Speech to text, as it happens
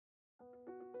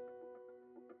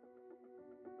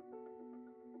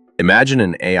Imagine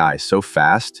an AI so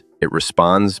fast, it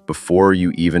responds before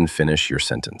you even finish your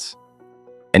sentence.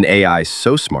 An AI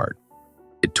so smart,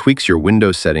 it tweaks your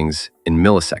Windows settings in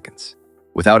milliseconds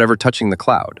without ever touching the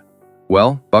cloud.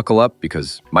 Well, buckle up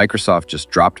because Microsoft just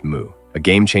dropped Mu, a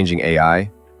game-changing AI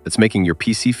that's making your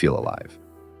PC feel alive.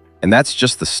 And that's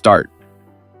just the start.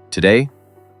 Today,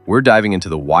 we're diving into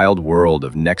the wild world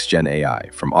of next-gen AI,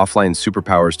 from offline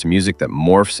superpowers to music that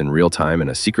morphs in real time and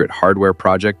a secret hardware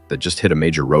project that just hit a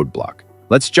major roadblock.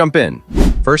 Let's jump in.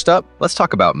 First up, let's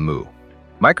talk about Mu.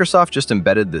 Microsoft just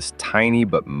embedded this tiny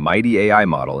but mighty AI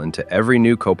model into every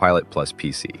new Copilot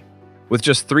PC. With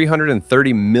just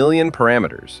 330 million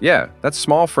parameters. Yeah, that's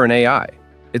small for an AI.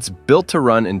 It's built to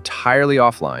run entirely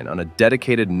offline on a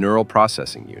dedicated neural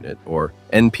processing unit, or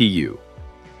NPU.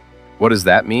 What does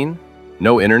that mean?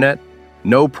 No internet?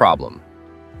 No problem.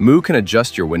 Mu can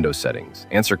adjust your Windows settings,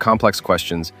 answer complex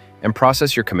questions, and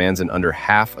process your commands in under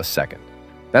half a second.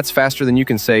 That's faster than you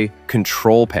can say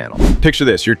control panel. Picture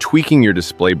this, you're tweaking your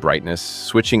display brightness,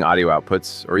 switching audio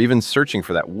outputs, or even searching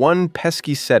for that one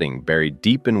pesky setting buried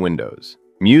deep in Windows.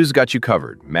 Mu's got you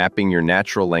covered, mapping your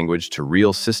natural language to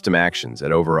real system actions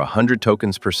at over 100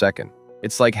 tokens per second.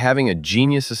 It's like having a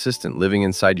genius assistant living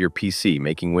inside your PC,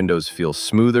 making Windows feel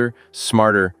smoother,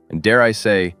 smarter, and dare I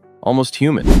say, almost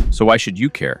human. So why should you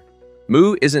care?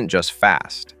 Mu isn't just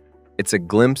fast. It's a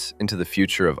glimpse into the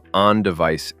future of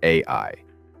on-device AI.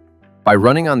 By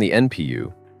running on the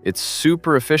NPU, it's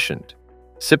super efficient,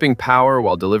 sipping power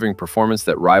while delivering performance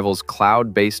that rivals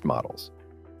cloud-based models.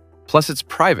 Plus, it's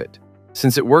private.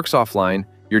 Since it works offline,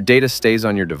 your data stays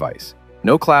on your device.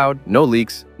 No cloud, no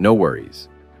leaks, no worries.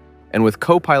 And with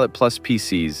Copilot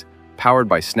PCs, powered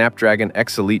by Snapdragon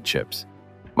X Elite chips,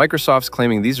 Microsoft's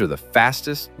claiming these are the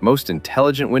fastest, most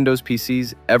intelligent Windows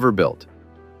PCs ever built.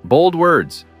 Bold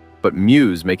words, but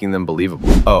Mu's making them believable.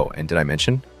 Oh, and did I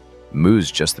mention?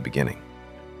 Mu's just the beginning.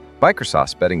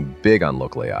 Microsoft's betting big on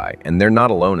local AI, and they're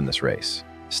not alone in this race.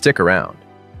 Stick around,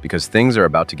 because things are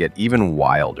about to get even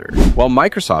wilder. While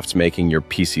Microsoft's making your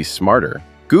PC smarter,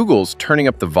 Google's turning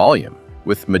up the volume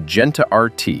with Magenta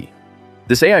RT.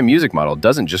 This AI music model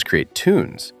doesn't just create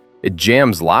tunes, it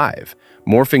jams live,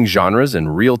 morphing genres in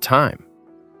real time.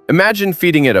 Imagine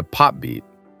feeding it a pop beat,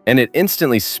 and it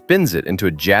instantly spins it into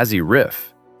a jazzy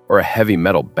riff or a heavy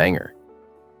metal banger.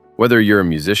 Whether you're a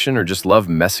musician or just love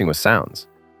messing with sounds,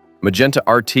 Magenta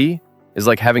RT is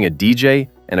like having a DJ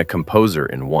and a composer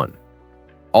in one.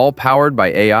 All powered by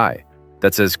AI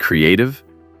that's as creative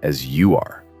as you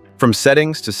are. From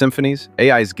settings to symphonies,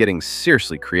 AI is getting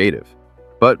seriously creative.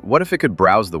 But what if it could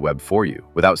browse the web for you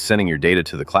without sending your data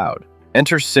to the cloud?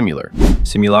 Enter Simular.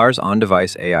 Simular's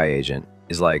on-device AI agent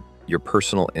is like your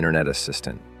personal internet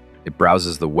assistant. It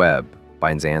browses the web,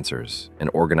 finds answers, and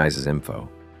organizes info,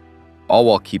 all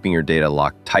while keeping your data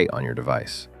locked tight on your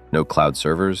device. No cloud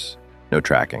servers, no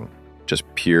tracking, just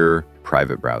pure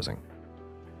private browsing.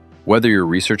 Whether you're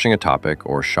researching a topic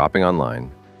or shopping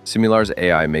online, Simular's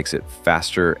AI makes it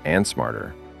faster and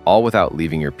smarter, all without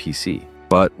leaving your PC.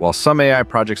 But while some AI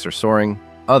projects are soaring,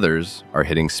 others are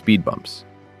hitting speed bumps.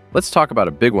 Let's talk about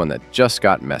a big one that just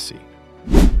got messy.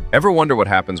 Ever wonder what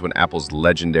happens when Apple's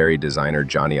legendary designer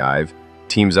Jony Ive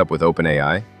teams up with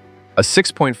OpenAI? A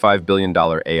 $6.5 billion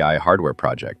AI hardware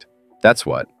project. That's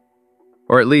what.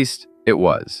 Or at least, it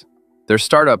was. Their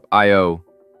startup, I.O.,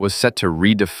 was set to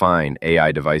redefine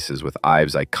AI devices with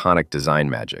Ive's iconic design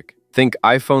magic. Think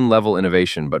iPhone-level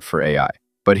innovation, but for AI.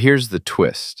 But here's the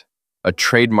twist. A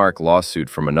trademark lawsuit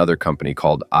from another company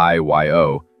called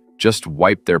IYO just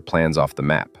wiped their plans off the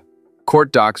map.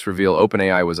 Court docs reveal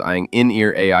OpenAI was eyeing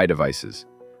InEar AI devices,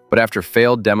 but after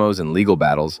failed demos and legal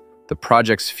battles, the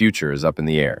project's future is up in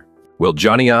the air. Will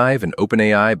Jony Ive and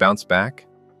OpenAI bounce back?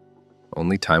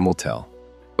 Only time will tell.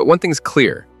 But one thing's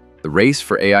clear, the race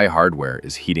for AI hardware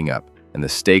is heating up, and the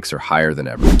stakes are higher than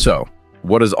ever. So,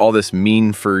 what does all this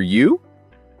mean for you?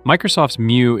 Microsoft's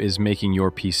Mu is making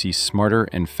your PC smarter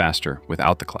and faster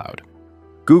without the cloud.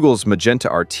 Google's Magenta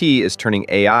RT is turning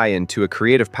AI into a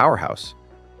creative powerhouse.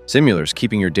 Simular's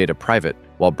keeping your data private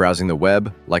while browsing the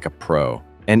web like a pro.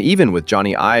 And even with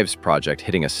Jony Ive's project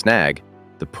hitting a snag,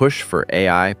 the push for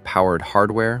AI-powered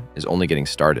hardware is only getting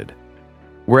started.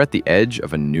 We're at the edge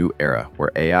of a new era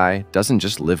where AI doesn't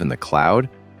just live in the cloud,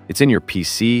 it's in your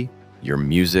PC, your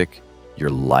music,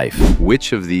 your life.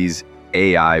 Which of these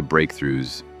AI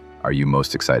breakthroughs are you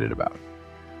most excited about?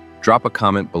 Drop a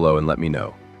comment below and let me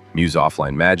know. Mu's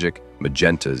offline magic,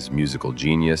 Magenta's musical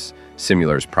genius,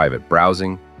 Simular's private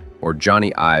browsing, or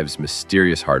Jony Ive's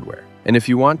mysterious hardware. And if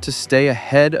you want to stay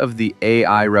ahead of the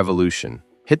AI revolution,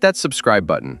 hit that subscribe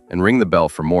button and ring the bell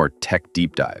for more tech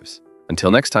deep dives. Until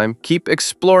next time, keep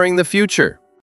exploring the future.